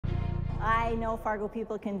I know Fargo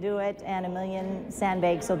people can do it, and 1 million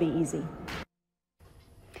sandbags will be easy.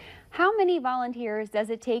 How many volunteers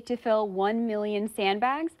does it take to fill 1 million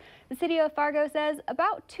sandbags? The city of Fargo says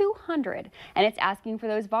about 200, and it's asking for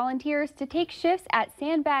those volunteers to take shifts at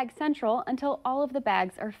Sandbag Central until all of the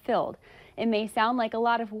bags are filled. It may sound like a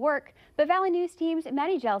lot of work, but Valley News Team's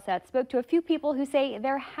Maddie Gelseth spoke to a few people who say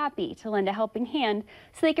they're happy to lend a helping hand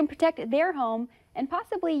so they can protect their home and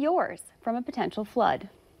possibly yours from a potential flood.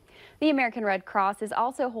 The American Red Cross is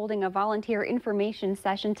also holding a volunteer information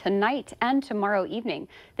session tonight and tomorrow evening.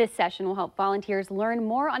 This session will help volunteers learn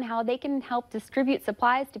more on how they can help distribute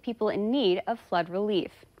supplies to people in need of flood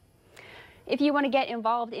relief. If you want to get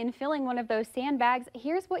involved in filling one of those sandbags,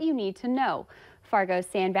 here's what you need to know. Fargo's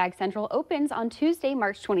Sandbag Central opens on Tuesday,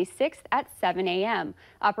 March 26th at 7 a.m.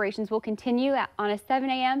 Operations will continue on a 7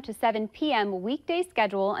 a.m. to 7 p.m. weekday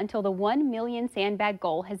schedule until the 1 million sandbag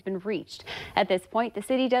goal has been reached. At this point, the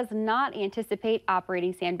city does not anticipate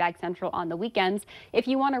operating Sandbag Central on the weekends. If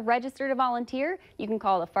you want to register to volunteer, you can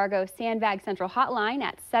call the Fargo Sandbag Central hotline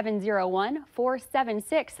at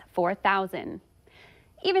 701-476-4000.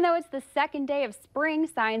 Even though it's the second day of spring,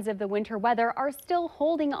 signs of the winter weather are still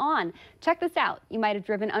holding on. Check this out. You might have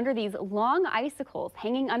driven under these long icicles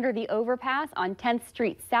hanging under the overpass on 10th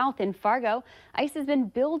Street South in Fargo. Ice has been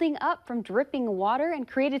building up from dripping water and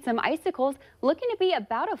created some icicles looking to be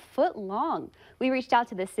about 1 foot long. We reached out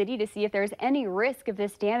to the city to see if there's any risk of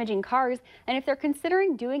this damaging cars and if they're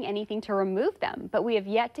considering doing anything to remove them, but we have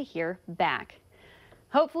yet to hear back.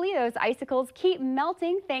 Hopefully those icicles keep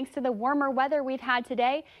melting thanks to the warmer weather we've had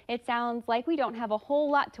today. It sounds like we don't have a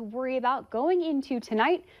whole lot to worry about going into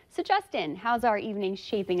tonight. So Justin, how's our evening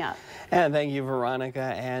shaping up? And thank you,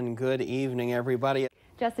 Veronica, and good evening, everybody.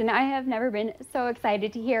 Justin, I have never been so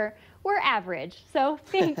excited to hear we're average. So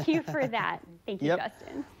thank you for that. Thank you,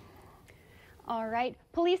 Justin. All right,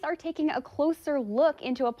 police are taking a closer look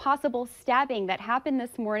into a possible stabbing that happened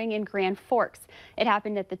this morning in Grand Forks. It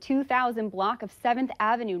happened at the 2000 block of 7th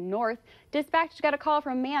Avenue North. Dispatch got a call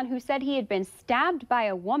from a man who said he had been stabbed by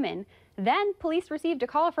a woman. Then police received a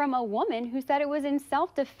call from a woman who said it was in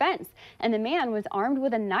self-defense, and the man was armed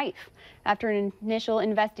with a knife. After an initial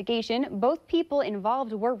investigation, both people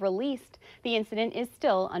involved were released. The incident is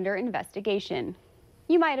still under investigation.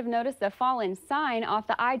 You might have noticed a fallen sign off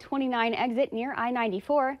the I-29 exit near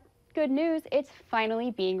I-94. Good news, it's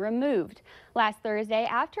finally being removed. Last Thursday,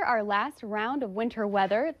 after our last round of winter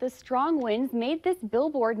weather, the strong winds made this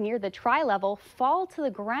billboard near the tri-level fall to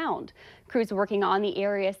the ground. Crews working on the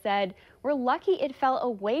area said, "We're lucky it fell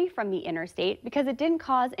away from the interstate because it didn't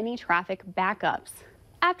cause any traffic backups."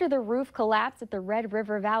 After the roof collapsed at the Red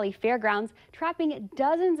River Valley Fairgrounds, trapping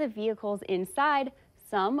dozens of vehicles inside,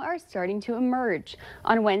 some are starting to emerge.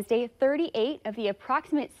 On Wednesday, 38 of the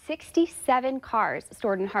approximate 67 cars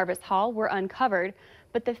stored in Harvest Hall were uncovered,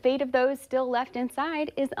 but the fate of those still left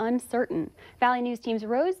inside is uncertain. Valley News Team's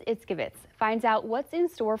Rose Itzkevitz finds out what's in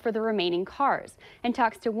store for the remaining cars and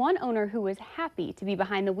talks to one owner who was happy to be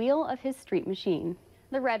behind the wheel of his street machine.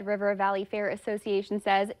 The Red River Valley Fair Association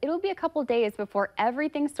says it'll be a couple days before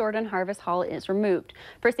everything stored in Harvest Hall is removed.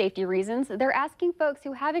 For safety reasons, they're asking folks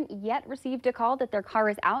who haven't yet received a call that their car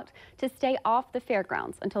is out to stay off the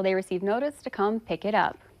fairgrounds until they receive notice to come pick it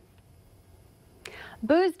up.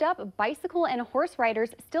 Boozed up bicycle and horse riders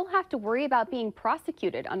still have to worry about being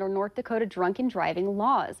prosecuted under North Dakota drunken driving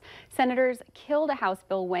laws. Senators killed a House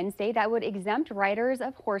bill Wednesday that would exempt riders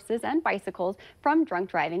of horses and bicycles from drunk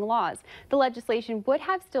driving laws. The legislation would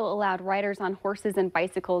have still allowed riders on horses and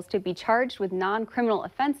bicycles to be charged with non-criminal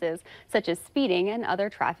offenses such as speeding and other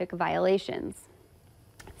traffic violations.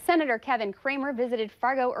 Senator Kevin Cramer visited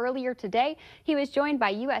Fargo earlier today. He was joined by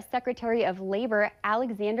U.S. Secretary of Labor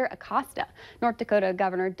Alexander Acosta. North Dakota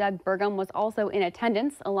Governor Doug Burgum was also in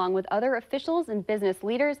attendance, along with other officials and business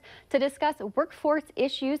leaders, to discuss workforce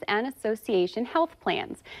issues and association health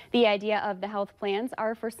plans. The idea of the health plans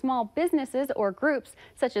are for small businesses or groups,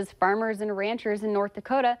 such as farmers and ranchers in North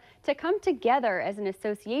Dakota, to come together as an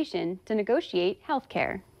association to negotiate health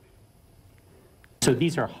care. So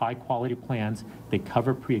these are high-quality plans. They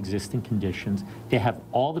cover pre-existing conditions. They have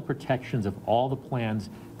all the protections of all the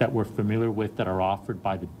plans that we're familiar with that are offered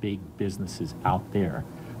by the big businesses out there.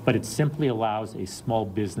 But it simply allows a small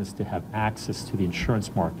business to have access to the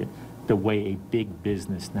insurance market the way a big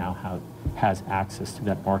business now has access to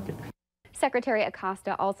that market. Secretary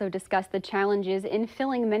Acosta also discussed the challenges in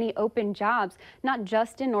filling many open jobs, not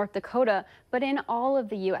just in North Dakota, but in all of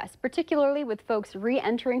the U.S., particularly with folks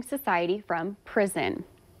re-entering society from prison.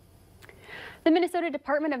 The Minnesota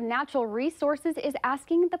Department of Natural Resources is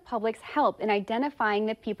asking the public's help in identifying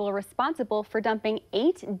the people responsible for dumping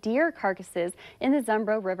 8 deer carcasses in the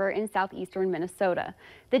Zumbro River in southeastern Minnesota.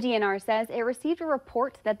 The DNR says it received a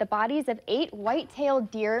report that the bodies of 8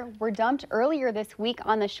 white-tailed deer were dumped earlier this week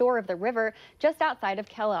on the shore of the river just outside of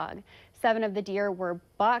Kellogg. 7 of the deer were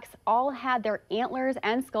bucks, all had their antlers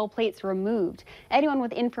and skull plates removed. Anyone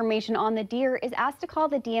with information on the deer is asked to call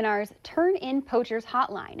the DNR's Turn In Poachers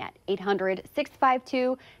hotline at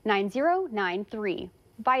 800-652-9093.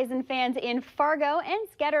 Bison fans in Fargo and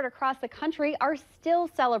scattered across the country are still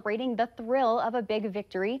celebrating the thrill of a big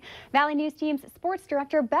victory. Valley News Team's sports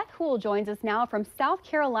director Beth Houle joins us now from South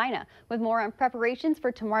Carolina with more on preparations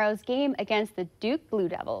for tomorrow's game against the Duke Blue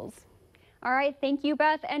Devils. All right, thank you,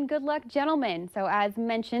 Beth, and good luck, gentlemen. So as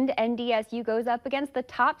mentioned, NDSU goes up against the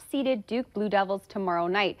top-seeded Duke Blue Devils tomorrow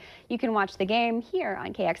night. You can watch the game here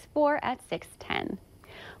on KX4 at 6:10.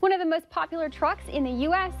 One of the most popular trucks in the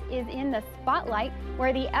U.S. is in the spotlight,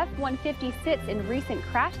 where the F-150 sits in recent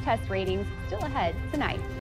crash test ratings, still ahead tonight.